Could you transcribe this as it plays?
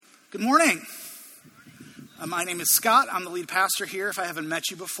Good morning. My name is Scott. I'm the lead pastor here. If I haven't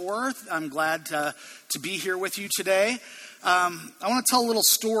met you before, I'm glad to be here with you today. I want to tell a little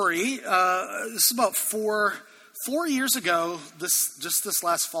story. This is about four years ago, this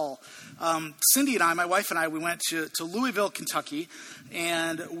last fall. Cindy and I, my wife and I, we went to Louisville, Kentucky,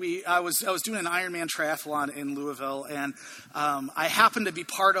 and I was doing an Ironman triathlon in Louisville, and I happened to be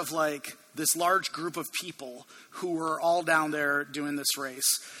part of this large group of people who were all down there doing this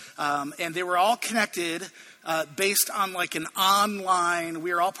race. And they were all connected based on an online,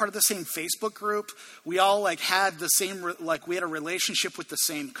 we were all part of the same Facebook group. We all had the same, we had a relationship with the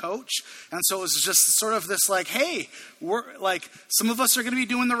same coach. And so it was just sort of this hey, we're some of us are going to be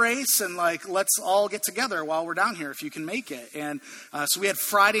doing the race and let's all get together while we're down here if you can make it. And so we had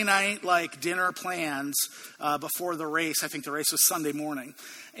Friday night dinner plans before the race. I think the race was Sunday morning.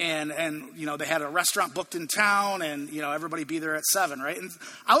 And they had a restaurant booked in town and, everybody be there at 7, right? And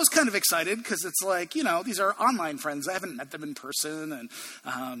I was kind of excited because it's these are online friends. I haven't met them in person and,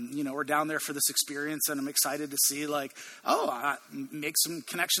 we're down there for this experience and I'm excited to see make some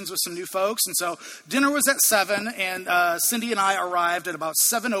connections with some new folks. And so dinner was at 7 and Cindy and I arrived at about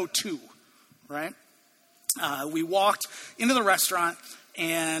 7:02, right? We walked into the restaurant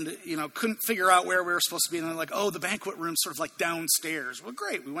and, couldn't figure out where we were supposed to be. And they're the banquet room's sort of downstairs. Well,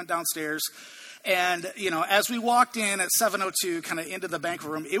 great. We went downstairs. And, as we walked in at 7:02, kind of into the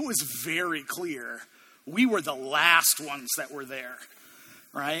banquet room, it was very clear we were the last ones that were there,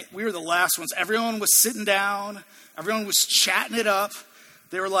 right? We were the last ones. Everyone was sitting down. Everyone was chatting it up.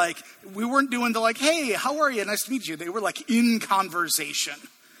 They were we weren't doing the hey, how are you? Nice to meet you. They were in conversation.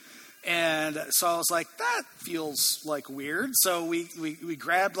 And so I was that feels weird. So we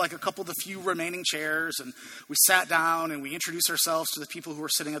grabbed a couple of the few remaining chairs and we sat down and we introduced ourselves to the people who were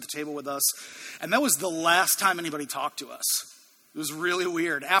sitting at the table with us. And that was the last time anybody talked to us. It was really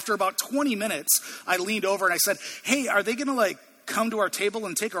weird. After about 20 minutes, I leaned over and I said, hey, are they going to come to our table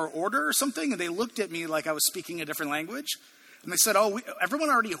and take our order or something? And they looked at me like I was speaking a different language. And they said, everyone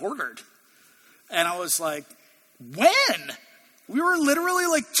already ordered. And I was when? We were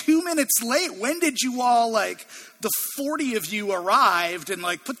literally 2 minutes late. When did you all, the 40 of you arrived and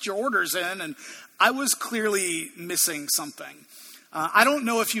put your orders in? And I was clearly missing something. I don't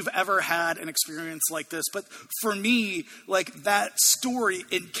know if you've ever had an experience like this, but for me, that story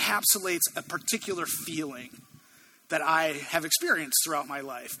encapsulates a particular feeling that I have experienced throughout my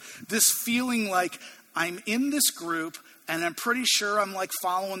life. This feeling I'm in this group and I'm pretty sure I'm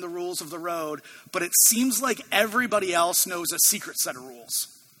following the rules of the road, but it seems everybody else knows a secret set of rules,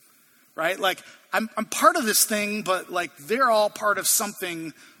 right? I'm part of this thing, but they're all part of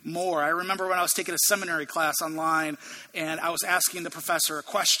something more. I remember when I was taking a seminary class online and I was asking the professor a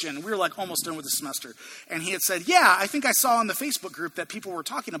question. We were almost done with the semester. And he had said, yeah, I think I saw in the Facebook group that people were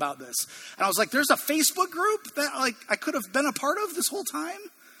talking about this. And I was there's a Facebook group that I could have been a part of this whole time?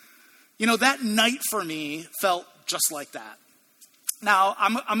 That night for me felt just like that. Now,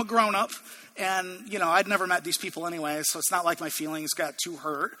 I'm a grown-up, and, I'd never met these people anyway, so it's not like my feelings got too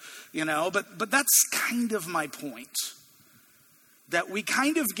hurt, but that's kind of my point, that we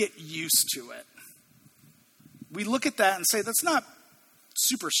kind of get used to it. We look at that and say, that's not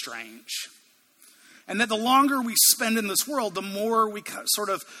super strange. And that the longer we spend in this world, the more we sort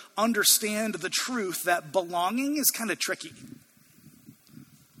of understand the truth that belonging is kind of tricky.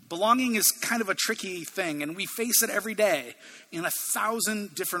 Belonging is kind of a tricky thing, and we face it every day in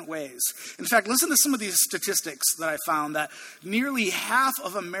 1,000 different ways. In fact, listen to some of these statistics that I found, that nearly half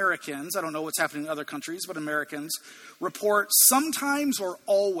of Americans, I don't know what's happening in other countries, but Americans, report sometimes or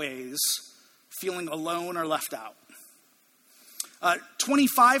always feeling alone or left out.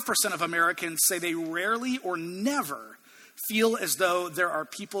 25% of Americans say they rarely or never feel as though there are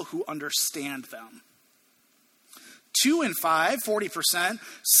people who understand them. 2 in 5, 40%,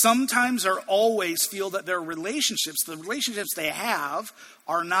 sometimes or always feel that their relationships, the relationships they have,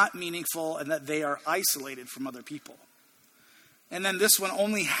 are not meaningful and that they are isolated from other people. And then this one,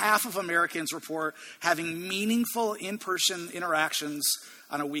 only half of Americans report having meaningful in-person interactions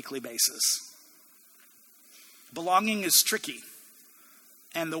on a weekly basis. Belonging is tricky.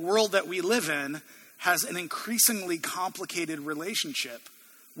 And the world that we live in has an increasingly complicated relationship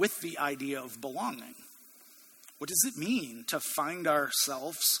with the idea of belonging. What does it mean to find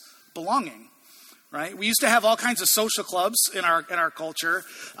ourselves belonging, right? We used to have all kinds of social clubs in our culture,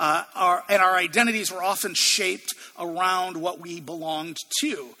 and our identities were often shaped around what we belonged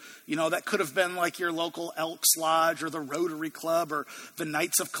to. That could have been your local Elks Lodge or the Rotary Club or the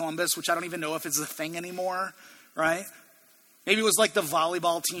Knights of Columbus, which I don't even know if it's a thing anymore, right? Maybe it was like the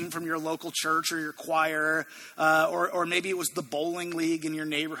volleyball team from your local church or your choir, or maybe it was the bowling league in your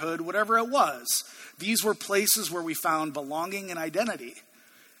neighborhood, whatever it was. These were places where we found belonging and identity.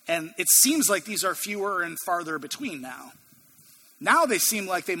 And it seems like these are fewer and farther between now. Now they seem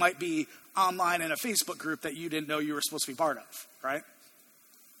like they might be online in a Facebook group that you didn't know you were supposed to be part of, right?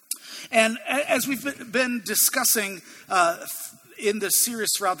 And as we've been discussing in this series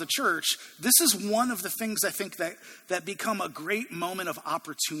throughout the church, this is one of the things I think that become a great moment of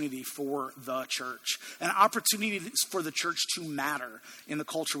opportunity for the church. An opportunity for the church to matter in the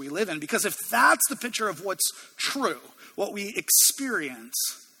culture we live in. Because if that's the picture of what's true, what we experience,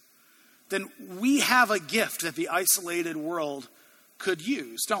 then we have a gift that the isolated world could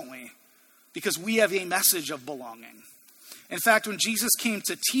use, don't we? Because we have a message of belonging. In fact, when Jesus came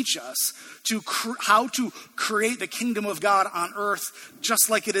to teach us how to create the kingdom of God on earth just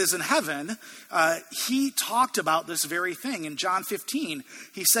like it is in heaven, he talked about this very thing. In John 15,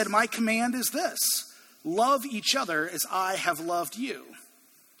 he said, "My command is this, love each other as I have loved you."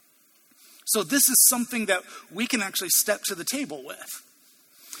 So this is something that we can actually step to the table with.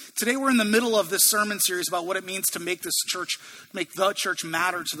 Today we're in the middle of this sermon series about what it means to make the church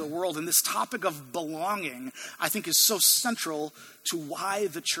matter to the world. And this topic of belonging, I think, is so central to why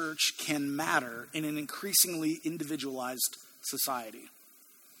the church can matter in an increasingly individualized society.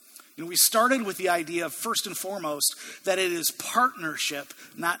 You know, we started with the idea of, first and foremost, that it is partnership,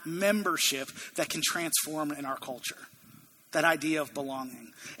 not membership, that can transform in our culture. That idea of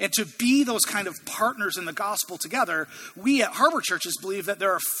belonging. And to be those kind of partners in the gospel together, we at Harbor Churches believe that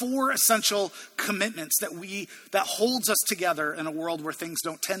there are 4 essential commitments that holds us together in a world where things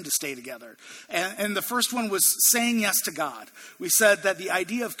don't tend to stay together. And the first one was saying yes to God. We said that the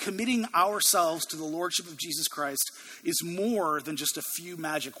idea of committing ourselves to the lordship of Jesus Christ is more than just a few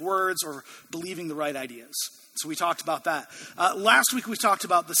magic words or believing the right ideas. So we talked about that. Last week we talked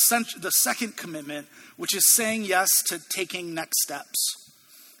about the second commitment, which is saying yes to taking next steps.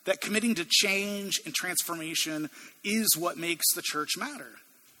 That committing to change and transformation is what makes the church matter.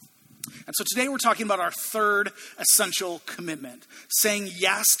 And so today we're talking about our third essential commitment, saying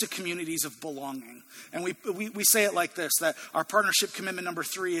yes to communities of belonging. And we say it like this, that our partnership commitment number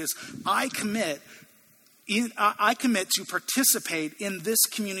 3 is, I commit to participate in this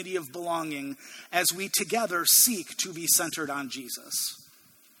community of belonging as we together seek to be centered on Jesus.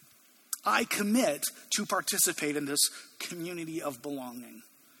 I commit to participate in this community of belonging.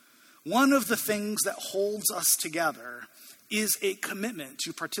 One of the things that holds us together is a commitment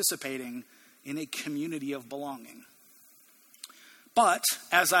to participating in a community of belonging. But,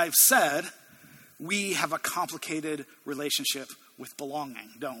 as I've said, we have a complicated relationship with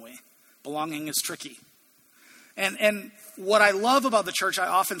belonging, don't we? Belonging is tricky. And what I love about the church, I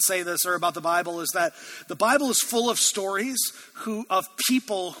often say this, or about the Bible, is that the Bible is full of stories of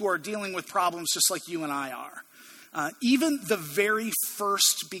people who are dealing with problems just like you and I are. Even the very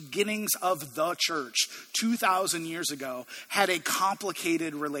first beginnings of the church 2,000 years ago had a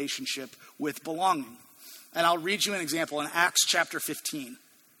complicated relationship with belonging. And I'll read you an example in Acts chapter 15.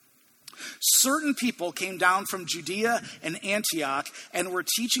 Certain people came down from Judea and Antioch and were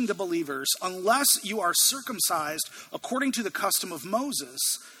teaching the believers, unless you are circumcised according to the custom of Moses,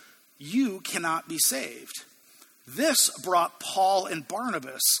 you cannot be saved. This brought Paul and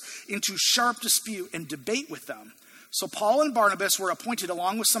Barnabas into sharp dispute and debate with them. So Paul and Barnabas were appointed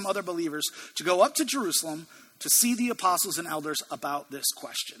along with some other believers to go up to Jerusalem to see the apostles and elders about this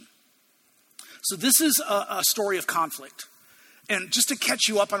question. So this is a story of conflict. And just to catch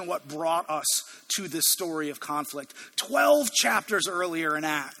you up on what brought us to this story of conflict, 12 chapters earlier in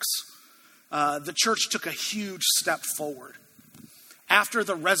Acts, the church took a huge step forward. After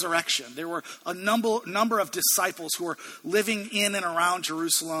the resurrection, there were a number of disciples who were living in and around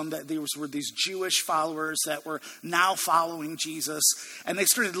Jerusalem. That there were these Jewish followers that were now following Jesus. And they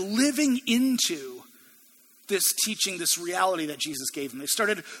started living into this teaching, this reality that Jesus gave them. They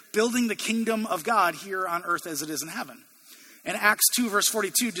started building the kingdom of God here on earth as it is in heaven. And Acts 2 verse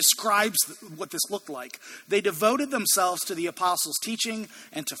 42 describes what this looked like. They devoted themselves to the apostles' teaching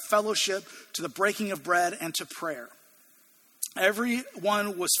and to fellowship, to the breaking of bread and to prayer.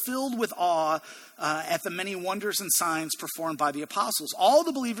 Everyone was filled with awe at the many wonders and signs performed by the apostles. All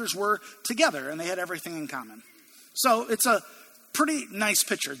the believers were together and they had everything in common. So it's a pretty nice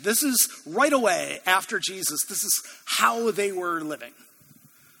picture. This is right away after Jesus. This is how they were living.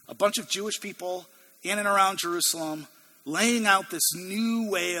 A bunch of Jewish people in and around Jerusalem laying out this new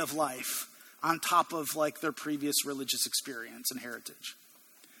way of life on top of like their previous religious experience and heritage.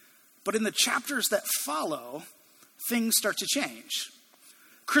 But in the chapters that follow, things start to change.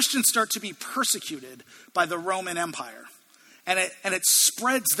 Christians start to be persecuted by the Roman Empire. And it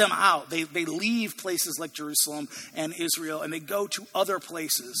spreads them out. They leave places like Jerusalem and Israel, and they go to other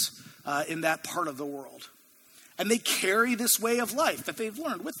places in that part of the world. And they carry this way of life that they've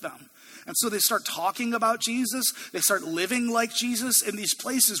learned with them. And so they start talking about Jesus. They start living like Jesus in these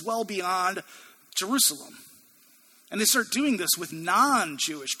places well beyond Jerusalem. And they start doing this with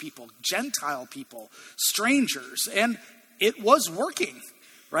non-Jewish people, Gentile people, strangers. And it was working,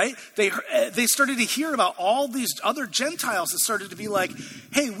 right? They started to hear about all these other Gentiles that started to be like,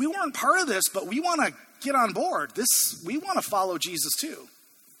 hey, we weren't part of this, but we want to get on board. We want to follow Jesus too.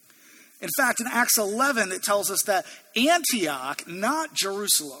 In fact, in Acts 11, it tells us that Antioch, not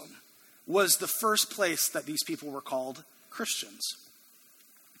Jerusalem, was the first place that these people were called Christians.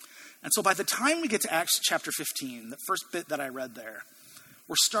 And so by the time we get to Acts chapter 15, the first bit that I read there,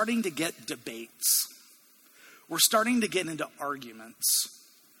 we're starting to get debates. We're starting to get into arguments.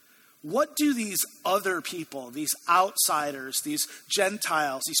 What do these other people, these outsiders, these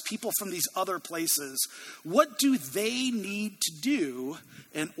Gentiles, these people from these other places, what do they need to do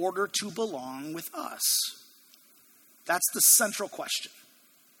in order to belong with us? That's the central question.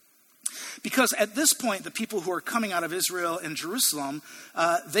 Because at this point, the people who are coming out of Israel and Jerusalem,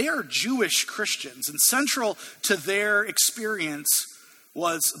 they are Jewish Christians. And central to their experience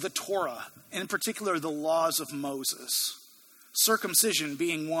was the Torah, and in particular, the laws of Moses. Circumcision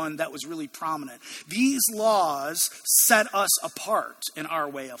being one that was really prominent. These laws set us apart in our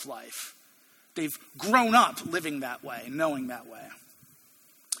way of life. They've grown up living that way, knowing that way.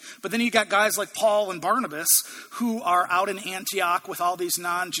 But then you got guys like Paul and Barnabas who are out in Antioch with all these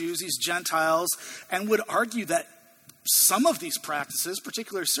non-Jews, these Gentiles, and would argue that some of these practices,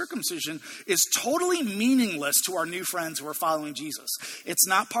 particularly circumcision, is totally meaningless to our new friends who are following Jesus. It's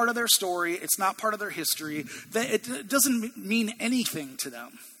not part of their story. It's not part of their history. It doesn't mean anything to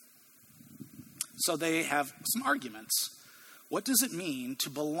them. So they have some arguments. What does it mean to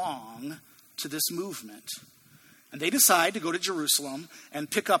belong to this movement? And they decide to go to Jerusalem and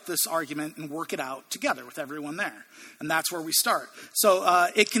pick up this argument and work it out together with everyone there. And that's where we start. So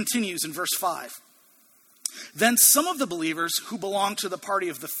it continues in verse 5. Then some of the believers who belonged to the party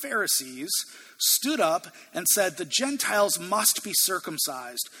of the Pharisees stood up and said, the Gentiles must be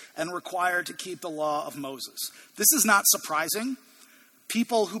circumcised and required to keep the law of Moses. This is not surprising.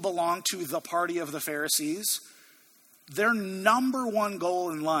 People who belong to the party of the Pharisees, their number one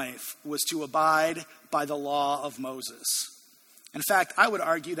goal in life was to abide by the law of Moses. In fact, I would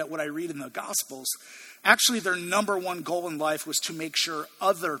argue that what I read in the Gospels, actually their number one goal in life was to make sure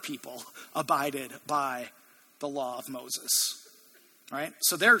other people abided by the law of Moses, right?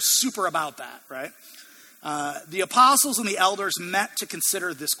 So they're super about that, right? The apostles and the elders met to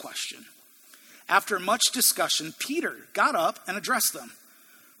consider this question. After much discussion, Peter got up and addressed them.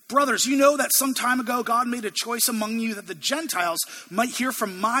 Brothers, you know that some time ago God made a choice among you that the Gentiles might hear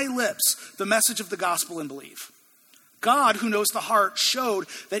from my lips the message of the gospel and believe. God, who knows the heart, showed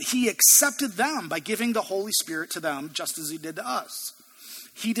that he accepted them by giving the Holy Spirit to them, just as he did to us.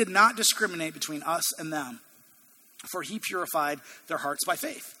 He did not discriminate between us and them, for he purified their hearts by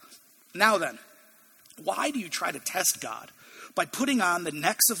faith. Now then, why do you try to test God by putting on the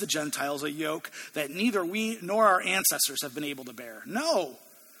necks of the Gentiles a yoke that neither we nor our ancestors have been able to bear? No.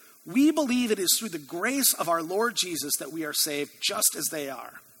 We believe it is through the grace of our Lord Jesus that we are saved, just as they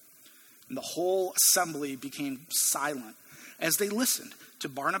are. And the whole assembly became silent as they listened to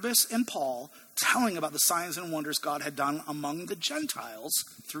Barnabas and Paul telling about the signs and wonders God had done among the Gentiles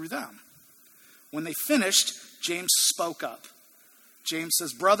through them. When they finished, James spoke up. James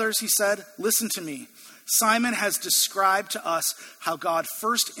says, brothers, he said, listen to me. Simon has described to us how God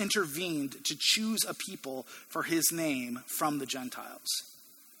first intervened to choose a people for his name from the Gentiles.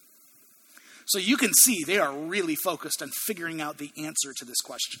 So you can see they are really focused on figuring out the answer to this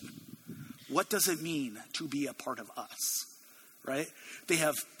question. What does it mean to be a part of us? Right?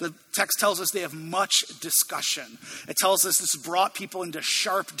 The text tells us they have much discussion. It tells us this brought people into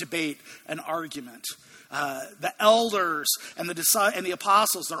sharp debate and argument. The elders and the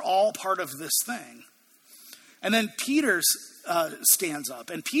apostles, they're all part of this thing. And then Peter stands up.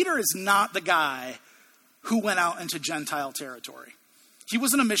 And Peter is not the guy who went out into Gentile territory. He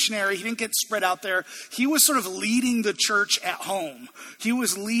wasn't a missionary. He didn't get spread out there. He was sort of leading the church at home. He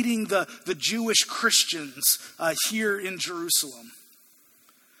was leading the Jewish Christians here in Jerusalem.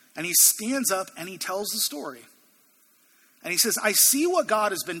 And he stands up and he tells the story. And he says, I see what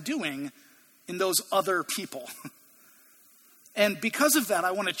God has been doing in those other people. And because of that,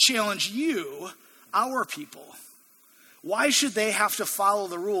 I want to challenge you, our people. Why should they have to follow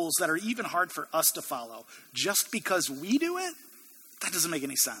the rules that are even hard for us to follow? Just because we do it? That doesn't make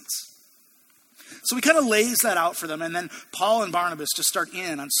any sense. So he kind of lays that out for them. And then Paul and Barnabas just start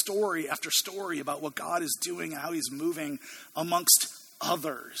in on story after story about what God is doing and how he's moving amongst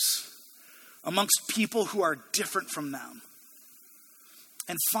others, amongst people who are different from them.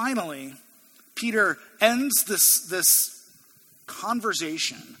 And finally, Peter ends this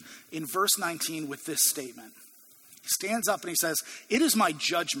conversation in verse 19 with this statement. He stands up and he says, "It is my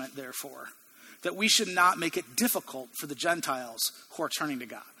judgment, therefore, that we should not make it difficult for the Gentiles who are turning to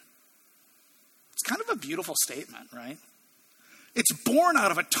God." It's kind of a beautiful statement, right? It's born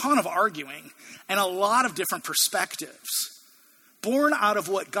out of a ton of arguing and a lot of different perspectives. Born out of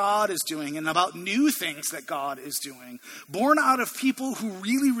what God is doing and about new things that God is doing. Born out of people who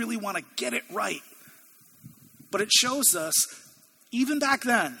really, really want to get it right. But it shows us, even back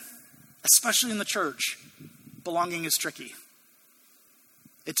then, especially in the church, belonging is tricky.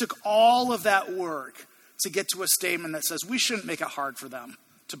 It took all of that work to get to a statement that says we shouldn't make it hard for them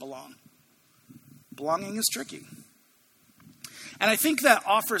to belong. Belonging is tricky. And I think that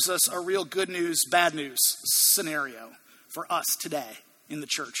offers us a real good news, bad news scenario for us today in the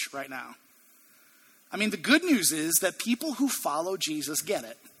church right now. I mean, the good news is that people who follow Jesus get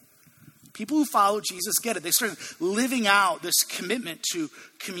it. People who follow Jesus get it. They start living out this commitment to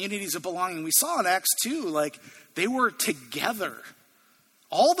communities of belonging. We saw in Acts 2, like they were together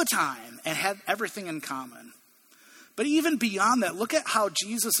all the time and had everything in common. But even beyond that, look at how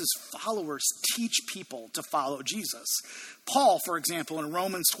Jesus' followers teach people to follow Jesus. Paul, for example, in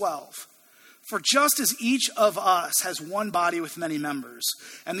Romans 12, "For just as each of us has one body with many members,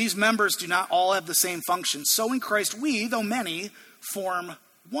 and these members do not all have the same function, so in Christ we, though many, form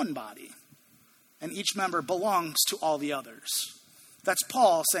one body. And each member belongs to all the others." That's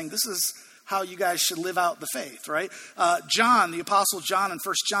Paul saying this is how you guys should live out the faith, right? John, the Apostle John in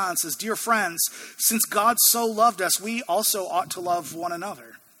 1 John says, "Dear friends, since God so loved us, we also ought to love one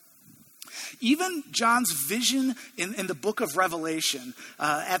another." Even John's vision in the book of Revelation,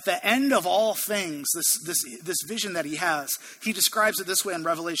 at the end of all things, this vision that he has, he describes it this way in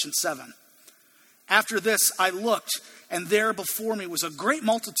Revelation 7. "After this I looked, and there before me was a great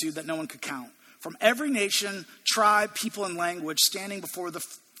multitude that no one could count, from every nation, tribe, people, and language, standing before the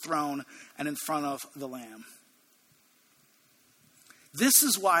throne and in front of the Lamb." This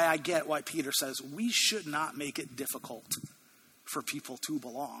is why I get why Peter says we should not make it difficult for people to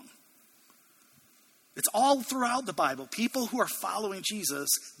belong. It's all throughout the Bible. People who are following Jesus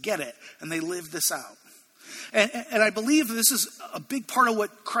get it, and they live this out. And I believe this is a big part of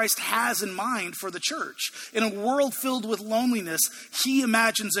what Christ has in mind for the church. In a world filled with loneliness, he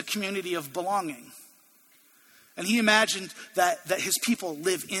imagines a community of belonging. And he imagined that his people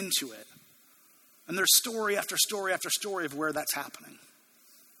live into it. And there's story after story after story of where that's happening.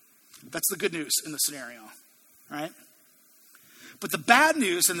 That's the good news in the scenario, right? But the bad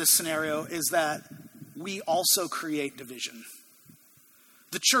news in this scenario is that we also create division.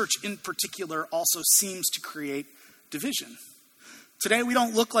 The church in particular also seems to create division. Today we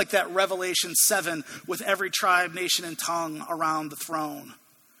don't look like that Revelation 7 with every tribe, nation, and tongue around the throne.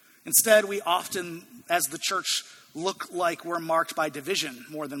 Instead, we often, as the church, look like we're marked by division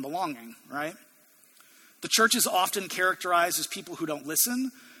more than belonging, right? The church is often characterized as people who don't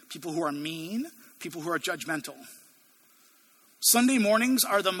listen, people who are mean, people who are judgmental. Sunday mornings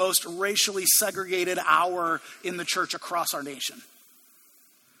are the most racially segregated hour in the church across our nation.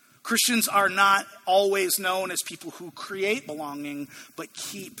 Christians are not always known as people who create belonging, but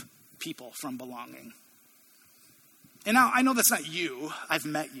keep people from belonging. And now, I know that's not you. I've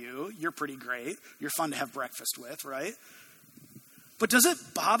met you. You're pretty great. You're fun to have breakfast with, right? But does it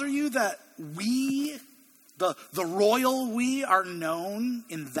bother you that we, the royal we, are known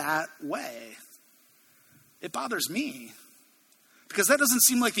in that way? It bothers me. Because that doesn't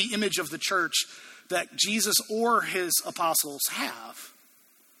seem like the image of the church that Jesus or his apostles have.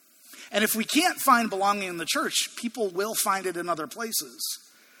 And if we can't find belonging in the church, people will find it in other places.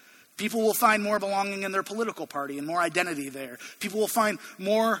 People will find more belonging in their political party and more identity there. People will find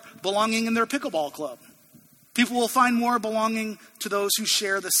more belonging in their pickleball club. People will find more belonging to those who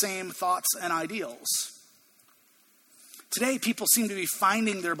share the same thoughts and ideals. Today, people seem to be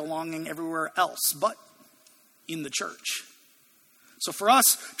finding their belonging everywhere else but in the church. So for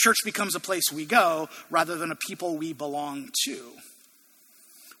us, church becomes a place we go rather than a people we belong to.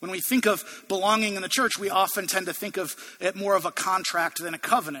 When we think of belonging in the church, we often tend to think of it more of a contract than a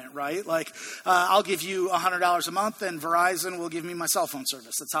covenant, right? Like, I'll give you $100 a month and Verizon will give me my cell phone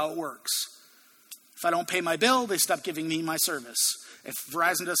service. That's how it works. If I don't pay my bill, they stop giving me my service. If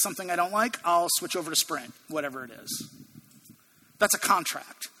Verizon does something I don't like, I'll switch over to Sprint, whatever it is. That's a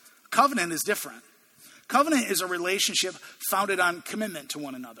contract. Covenant is different. Covenant is a relationship founded on commitment to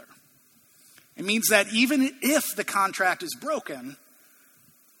one another. It means that even if the contract is broken,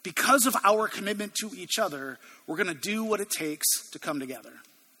 because of our commitment to each other, we're going to do what it takes to come together.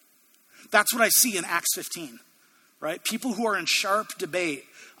 That's what I see in Acts 15, right? People who are in sharp debate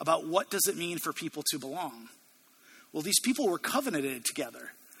about what does it mean for people to belong. Well, these people were covenanted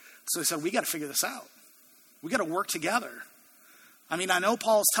together. So they said, we got to figure this out. We got to work together. I mean, I know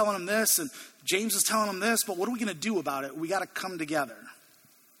Paul's telling them this and James is telling them this, but what are we going to do about it? We got to come together.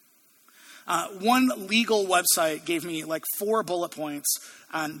 One legal website gave me like 4 bullet points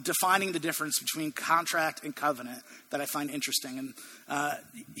on defining the difference between contract and covenant that I find interesting. And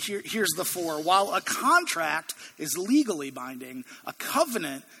here's the 4. While a contract is legally binding, a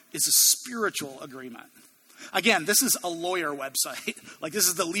covenant is a spiritual agreement. Again, this is a lawyer website. Like, this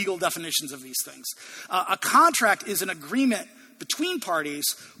is the legal definitions of these things. A contract is an agreement between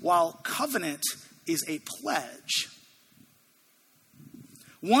parties, while covenant is a pledge.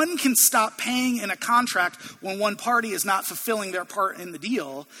 One can stop paying in a contract when one party is not fulfilling their part in the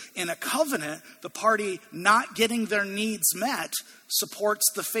deal. In a covenant, the party not getting their needs met supports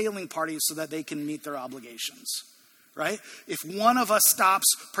the failing party so that they can meet their obligations, right? If one of us stops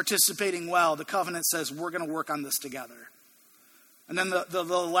participating well, the covenant says we're going to work on this together. And then the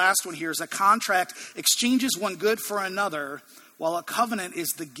last one here is a contract exchanges one good for another, while a covenant is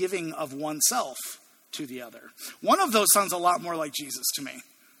the giving of oneself to the other. One of those sounds a lot more like Jesus to me.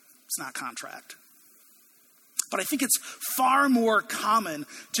 It's not contract. But I think it's far more common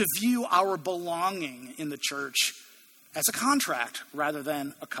to view our belonging in the church as a contract rather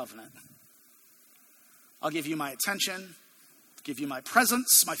than a covenant. I'll give you my attention, give you my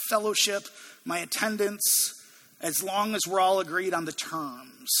presence, my fellowship, my attendance, as long as we're all agreed on the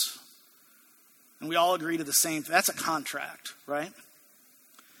terms. And we all agree to the same thing. That's a contract, right?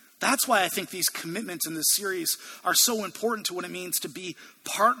 That's why I think these commitments in this series are so important to what it means to be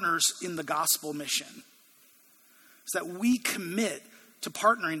partners in the gospel mission. It's that we commit to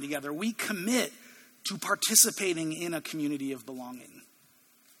partnering together. We commit to participating in a community of belonging.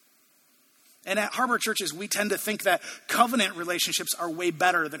 And at Harbor Churches, we tend to think that covenant relationships are way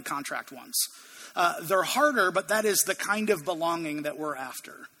better than contract ones. They're harder, but that is the kind of belonging that we're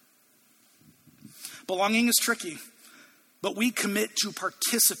after. Belonging is tricky. But we commit to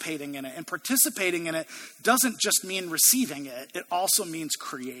participating in it. And participating in it doesn't just mean receiving it. It also means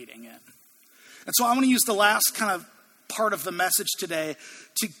creating it. And so I want to use the last kind of part of the message today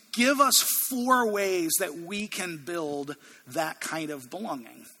to give us 4 ways that we can build that kind of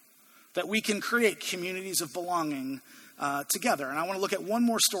belonging. That we can create communities of belonging together. And I want to look at one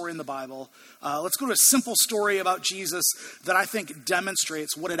more story in the Bible. Let's go to a simple story about Jesus that I think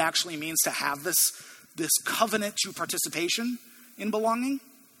demonstrates what it actually means to have this covenant to participation in belonging.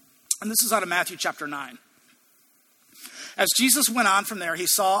 And this is out of Matthew chapter 9. As Jesus went on from there, he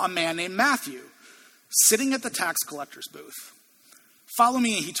saw a man named Matthew sitting at the tax collector's booth. Follow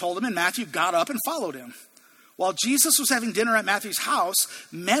me, he told him, and Matthew got up and followed him. While Jesus was having dinner at Matthew's house,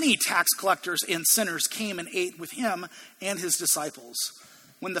 many tax collectors and sinners came and ate with him and his disciples.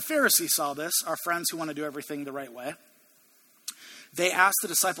 When the Pharisees saw this, our friends who want to do everything the right way, they asked the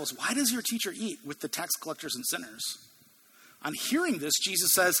disciples, why does your teacher eat with the tax collectors and sinners? On hearing this,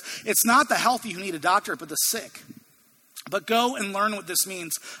 Jesus says, it's not the healthy who need a doctor, but the sick. But go and learn what this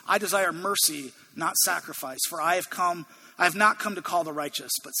means. I desire mercy, not sacrifice, for I have not come to call the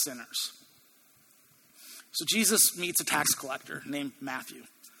righteous, but sinners. So Jesus meets a tax collector named Matthew.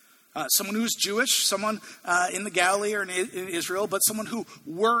 Someone who's Jewish, someone in the Galilee or in Israel, but someone who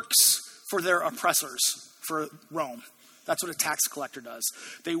works for their oppressors, for Rome. That's what a tax collector does.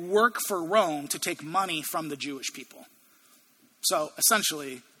 They work for Rome to take money from the Jewish people. So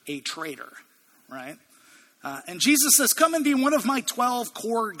essentially a traitor, right? And Jesus says, come and be one of my 12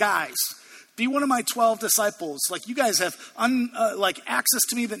 core guys. Be one of my 12 disciples. Like, you guys have access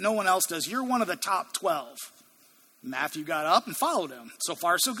to me that no one else does. You're one of the top 12. Matthew got up and followed him. So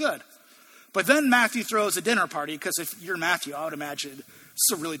far, so good. But then Matthew throws a dinner party, because if you're Matthew, I would imagine this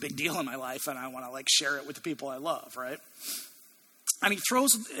is a really big deal in my life, and I want to share it with the people I love, right? And he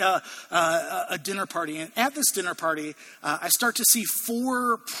throws a dinner party, and at this dinner party, I start to see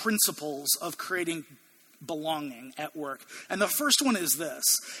 4 principles of creating belonging at work. And the first one is this.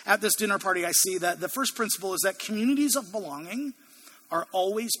 At this dinner party, I see that the first principle is that communities of belonging are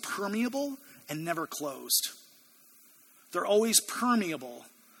always permeable and never closed. They're always permeable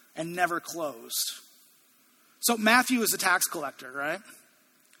and never closed. So Matthew is a tax collector, right?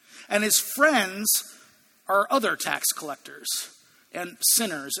 And his friends are other tax collectors and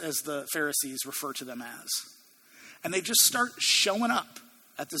sinners, as the Pharisees refer to them as. And they just start showing up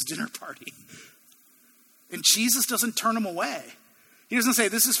at this dinner party. And Jesus doesn't turn them away. He doesn't say,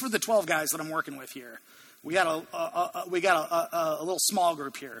 this is for the 12 guys that I'm working with here. We got a little small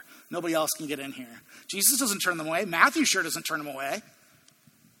group here. Nobody else can get in here. Jesus doesn't turn them away. Matthew sure doesn't turn them away.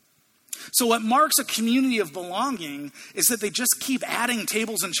 So what marks a community of belonging is that they just keep adding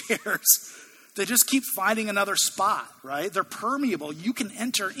tables and chairs. They just keep finding another spot, right? They're permeable. You can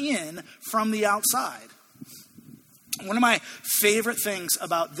enter in from the outside. One of my favorite things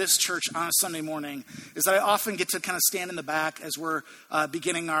about this church on a Sunday morning is that I often get to kind of stand in the back as we're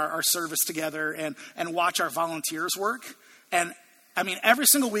beginning our service together and watch our volunteers work. And I mean, every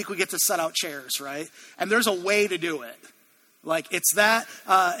single week we get to set out chairs, right? And there's a way to do it. Like it's that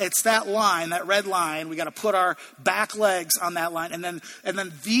line, that red line. We got to put our back legs on that line, and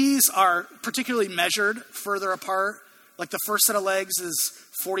then these are particularly measured further apart. Like the first set of legs is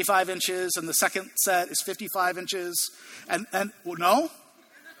 45 inches, and the second set is 55 inches. And well, no,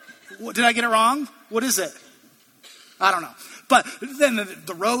 did I get it wrong? What is it? I don't know. But then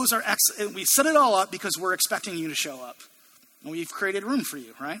the rows are we set it all up because we're expecting you to show up, and we've created room for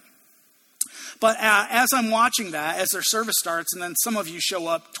you, right? But as I'm watching that, as their service starts, and then some of you show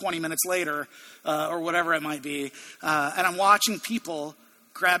up 20 minutes later, or whatever it might be, and I'm watching people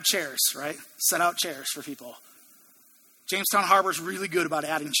grab chairs, right? Set out chairs for people. Jamestown Harbor's really good about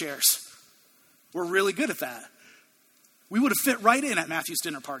adding chairs. We're really good at that. We would have fit right in at Matthew's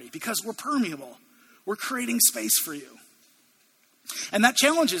dinner party because we're permeable. We're creating space for you. And that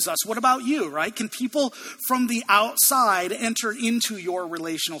challenges us. What about you, right? Can people from the outside enter into your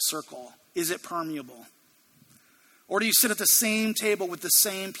relational circle? Is it permeable? Or do you sit at the same table with the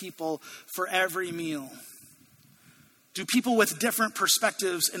same people for every meal? Do people with different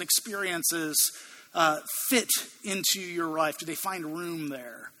perspectives and experiences fit into your life? Do they find room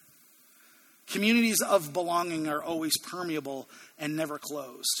there? Communities of belonging are always permeable and never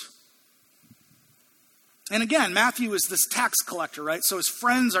closed. And again, Matthew is this tax collector, right? So his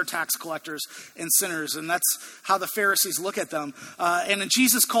friends are tax collectors and sinners, and that's how the Pharisees look at them. And in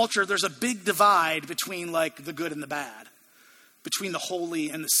Jesus' culture, there's a big divide between like the good and the bad, between the holy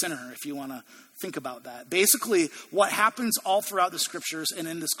and the sinner, if you want to think about that. Basically, what happens all throughout the scriptures and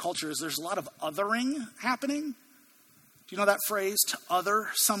in this culture is there's a lot of othering happening. Do you know that phrase, to other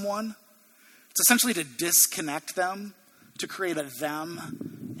someone? It's essentially to disconnect them, to create a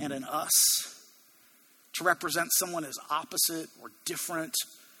them and an us. To represent someone as opposite or different,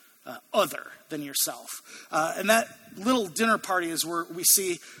 other than yourself. And that little dinner party is where we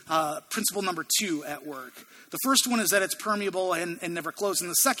see principle number 2 at work. The first one is that it's permeable and never closed.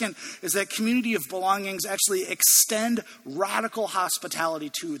 And the second is that community of belongings actually extend radical hospitality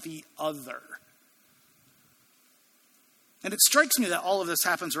to the other. And it strikes me that all of this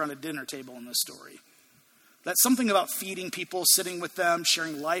happens around a dinner table in this story. That something about feeding people, sitting with them,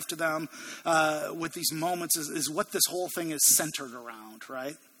 sharing life to them with these moments is what this whole thing is centered around,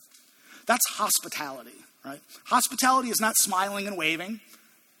 right? That's hospitality, right? Hospitality is not smiling and waving,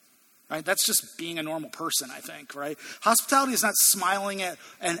 right? That's just being a normal person, I think, right? Hospitality is not smiling at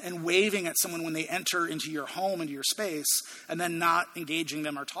and waving at someone when they enter into your home, into your space, and then not engaging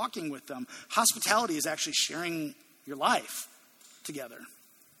them or talking with them. Hospitality is actually sharing your life together.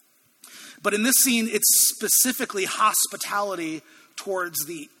 But in this scene, it's specifically hospitality towards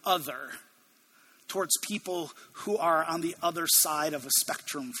the other, towards people who are on the other side of a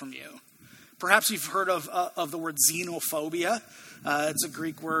spectrum from you. Perhaps you've heard of the word xenophobia. It's a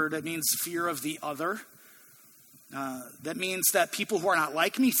Greek word. It means fear of the other. That means that people who are not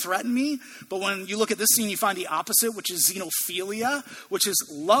like me threaten me. But when you look at this scene, you find the opposite, which is xenophilia, which is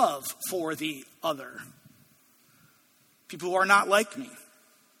love for the other. People who are not like me.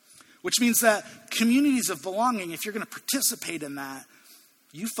 Which means that communities of belonging, if you're going to participate in that,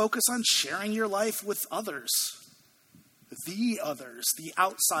 you focus on sharing your life with others, the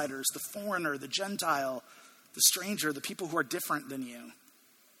outsiders, the foreigner, the Gentile, the stranger, the people who are different than you.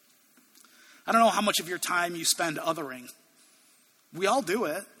 I don't know how much of your time you spend othering. We all do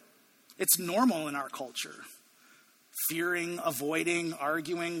it. It's normal in our culture. Fearing, avoiding,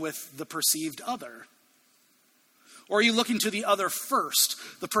 arguing with the perceived other. Or are you looking to the other first?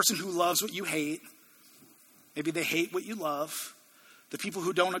 The person who loves what you hate. Maybe they hate what you love. The people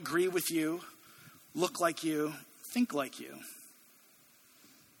who don't agree with you, look like you, think like you.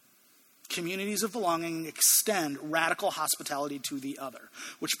 Communities of belonging extend radical hospitality to the other.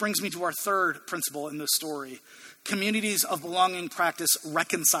 Which brings me to our third principle in this story. Communities of belonging practice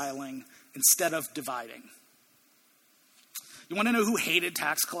reconciling instead of dividing. You want to know who hated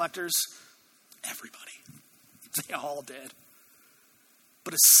tax collectors? Everybody. They all did.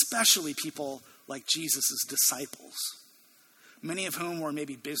 But especially people like Jesus' disciples, many of whom were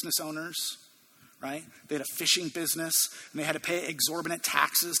maybe business owners, right? They had a fishing business, and they had to pay exorbitant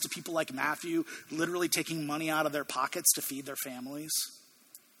taxes to people like Matthew, literally taking money out of their pockets to feed their families.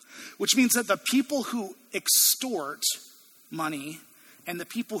 Which means that the people who extort money and the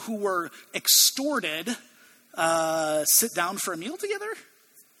people who were extorted sit down for a meal together.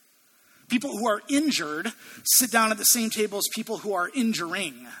 People who are injured sit down at the same table as people who are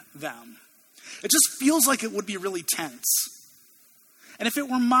injuring them. It just feels like it would be really tense. And if it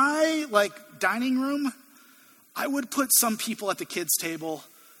were my dining room, I would put some people at the kids' table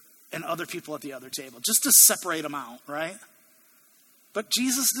and other people at the other table, just to separate them out, right? But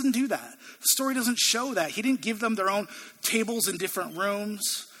Jesus didn't do that. The story doesn't show that. He didn't give them their own tables in different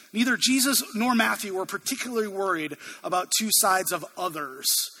rooms. Neither Jesus nor Matthew were particularly worried about two sides of others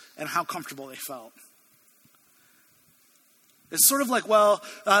and how comfortable they felt. It's sort of like,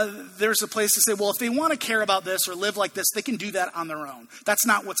 there's a place to say, if they want to care about this or live like this, they can do that on their own. That's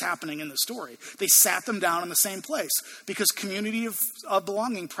not what's happening in the story. They sat them down in the same place because community of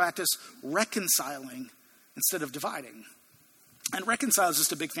belonging practice reconciling instead of dividing. And reconcile is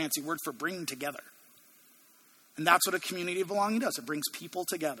just a big fancy word for bringing together. And that's what a community of belonging does. It brings people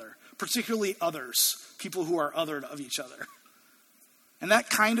together, particularly others, people who are othered of each other. And that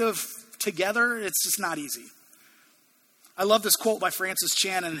kind of together, it's just not easy. I love this quote by Francis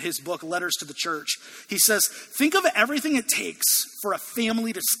Chan in his book, Letters to the Church. He says, think of everything it takes for a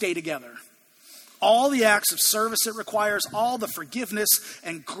family to stay together. All the acts of service it requires, all the forgiveness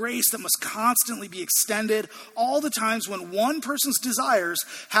and grace that must constantly be extended, all the times when one person's desires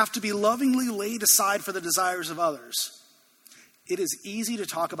have to be lovingly laid aside for the desires of others. It is easy to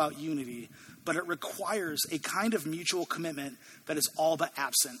talk about unity, but it requires a kind of mutual commitment that is all but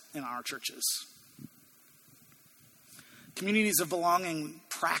absent in our churches. Communities of belonging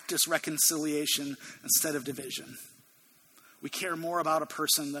practice reconciliation instead of division. We care more about a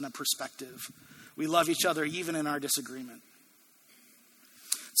person than a perspective. We love each other even in our disagreement.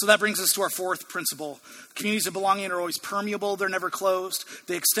 So that brings us to our fourth principle. Communities of belonging are always permeable. They're never closed.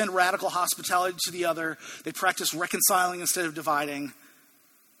 They extend radical hospitality to the other. They practice reconciling instead of dividing.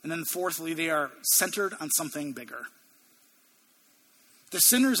 And then fourthly, they are centered on something bigger. The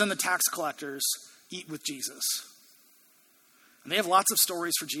sinners and the tax collectors eat with Jesus. And they have lots of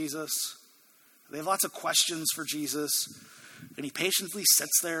stories for Jesus. They have lots of questions for Jesus. And he patiently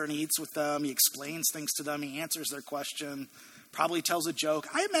sits there and eats with them. He explains things to them. He answers their question. Probably tells a joke.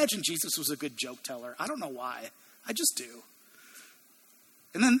 I imagine Jesus was a good joke teller. I don't know why. I just do.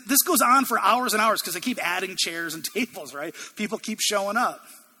 And then this goes on for hours and hours because they keep adding chairs and tables, right? People keep showing up.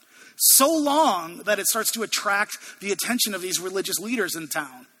 So long that it starts to attract the attention of these religious leaders in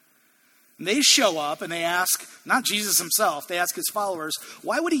town. And they show up and they ask, not Jesus himself, they ask his followers,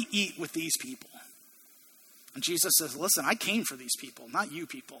 why would he eat with these people? And Jesus says, listen, I came for these people, not you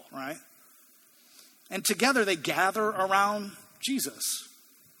people, right? And together they gather around Jesus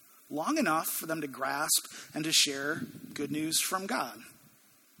long enough for them to grasp and to share good news from God.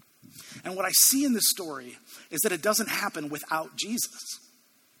 And what I see in this story is that it doesn't happen without Jesus.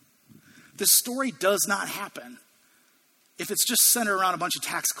 This story does not happen if it's just centered around a bunch of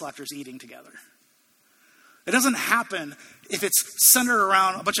tax collectors eating together. It doesn't happen if it's centered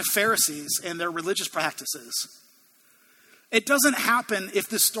around a bunch of Pharisees and their religious practices. It doesn't happen if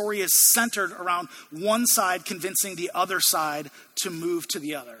the story is centered around one side convincing the other side to move to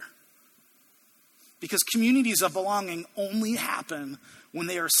the other. Because communities of belonging only happen when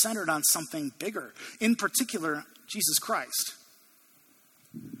they are centered on something bigger, in particular, Jesus Christ.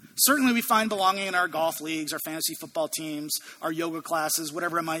 Certainly we find belonging in our golf leagues, our fantasy football teams, our yoga classes,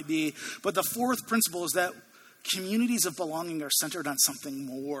 whatever it might be. But the fourth principle is that communities of belonging are centered on something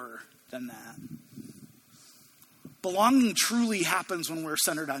more than that. Belonging truly happens when we're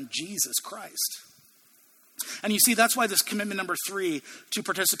centered on Jesus Christ. And you see, that's why this commitment number 3 to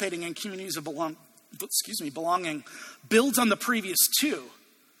participating in communities of belonging builds on the previous 2.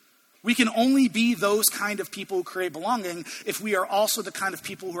 We can only be those kind of people who create belonging if we are also the kind of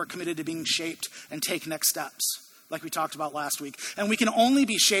people who are committed to being shaped and take next steps, like we talked about last week. And we can only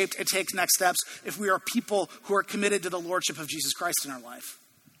be shaped and take next steps if we are people who are committed to the lordship of Jesus Christ in our life.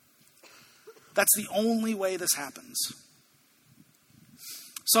 That's the only way this happens.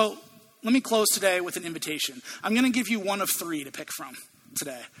 So let me close today with an invitation. I'm going to give you one of 3 to pick from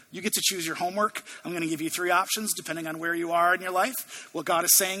today. You get to choose your homework. I'm going to give you 3 options depending on where you are in your life, what God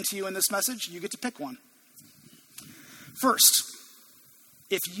is saying to you in this message. You get to pick one. First,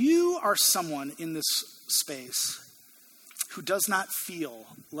 if you are someone in this space who does not feel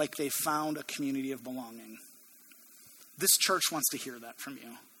like they found a community of belonging, this church wants to hear that from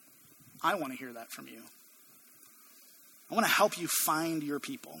you. I want to hear that from you. I want to help you find your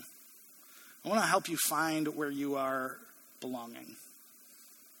people. I want to help you find where you are belonging.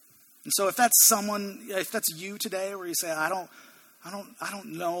 And so if that's you today, where you say, I don't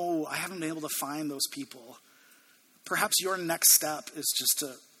know, I haven't been able to find those people, perhaps your next step is just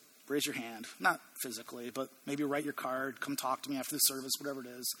to raise your hand. Not physically, but maybe write your card, come talk to me after the service, whatever it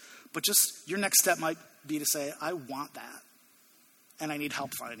is. But just your next step might be to say, I want that, and I need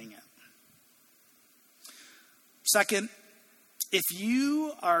help finding it. Second, if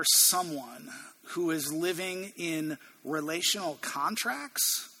you are someone who is living in relational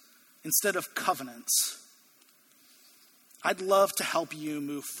contracts instead of covenants, I'd love to help you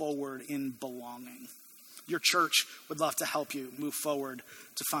move forward in belonging. Your church would love to help you move forward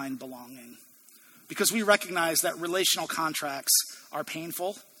to find belonging. Because we recognize that relational contracts are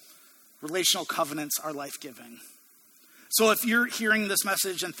painful. Relational covenants are life-giving. So if you're hearing this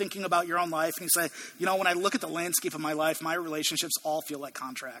message and thinking about your own life and you say, when I look at the landscape of my life, my relationships all feel like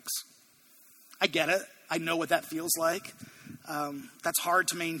contracts. I get it. I know what that feels like. That's hard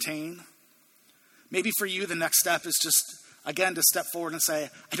to maintain. Maybe for you, the next step is just, again, to step forward and say,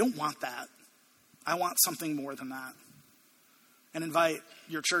 I don't want that. I want something more than that. And invite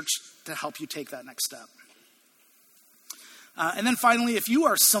your church to help you take that next step. And then finally, if you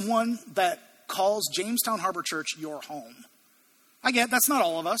are someone that calls Jamestown Harbor Church your home, I get that's not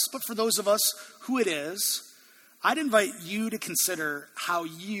all of us, but for those of us who it is, I'd invite you to consider how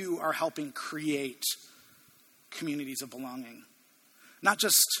you are helping create communities of belonging, not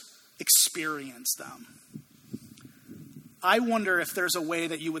just experience them. I wonder if there's a way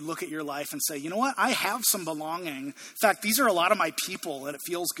that you would look at your life and say, you know what, I have some belonging. In fact, these are a lot of my people, and it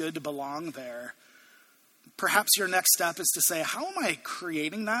feels good to belong there. Perhaps your next step is to say, how am I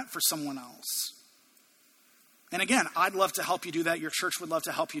creating that for someone else? And again, I'd love to help you do that. Your church would love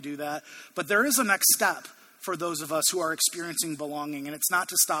to help you do that. But there is a next step for those of us who are experiencing belonging, and it's not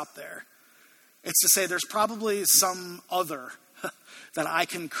to stop there. It's to say there's probably some other that I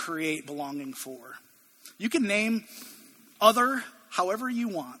can create belonging for. You can name other however you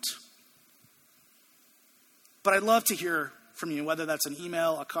want. But I'd love to hear from you, whether that's an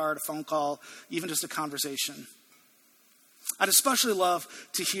email, a card, a phone call, even just a conversation. I'd especially love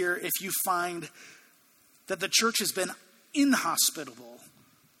to hear if you find that the church has been inhospitable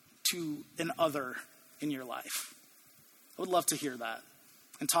to an other in your life. I would love to hear that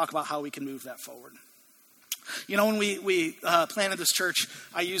and talk about how we can move that forward. When we planted this church,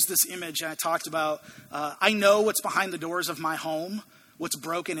 I used this image and I talked about, I know what's behind the doors of my home, what's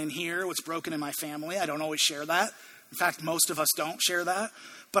broken in here, what's broken in my family. I don't always share that. In fact, most of us don't share that.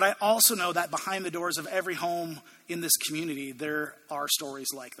 But I also know that behind the doors of every home in this community, there are stories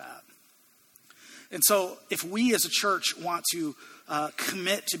like that. And so if we as a church want to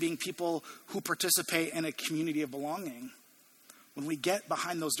commit to being people who participate in a community of belonging, when we get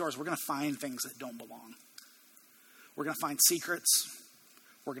behind those doors, we're going to find things that don't belong. We're going to find secrets.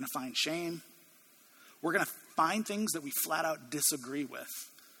 We're going to find shame. We're going to find things that we flat out disagree with,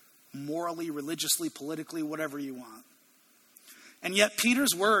 morally, religiously, politically, whatever you want. And yet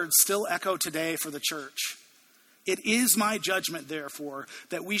Peter's words still echo today for the church. It is my judgment, therefore,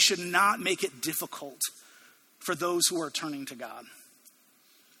 that we should not make it difficult for those who are turning to God.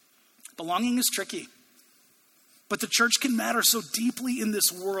 Belonging is tricky, but the church can matter so deeply in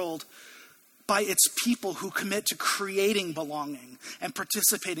this world by its people who commit to creating belonging and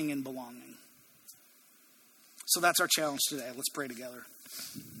participating in belonging. So that's our challenge today. Let's pray together.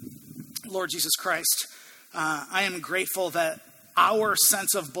 Lord Jesus Christ, I am grateful that our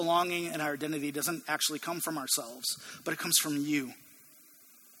sense of belonging and our identity doesn't actually come from ourselves, but it comes from you.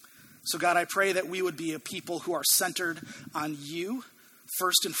 So God, I pray that we would be a people who are centered on you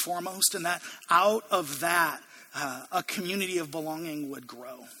first and foremost, and that out of that, a community of belonging would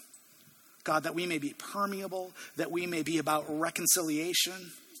grow. God, that we may be permeable, that we may be about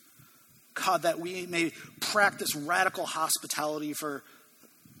reconciliation. God, that we may practice radical hospitality for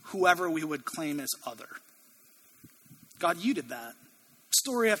whoever we would claim as other. God, you did that.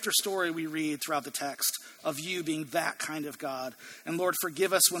 Story after story we read throughout the text of you being that kind of God. And Lord,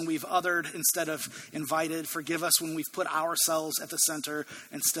 forgive us when we've othered instead of invited. Forgive us when we've put ourselves at the center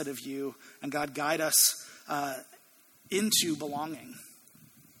instead of you. And God, guide us into belonging.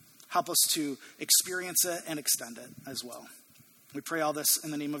 Help us to experience it and extend it as well. We pray all this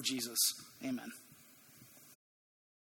in the name of Jesus. Amen.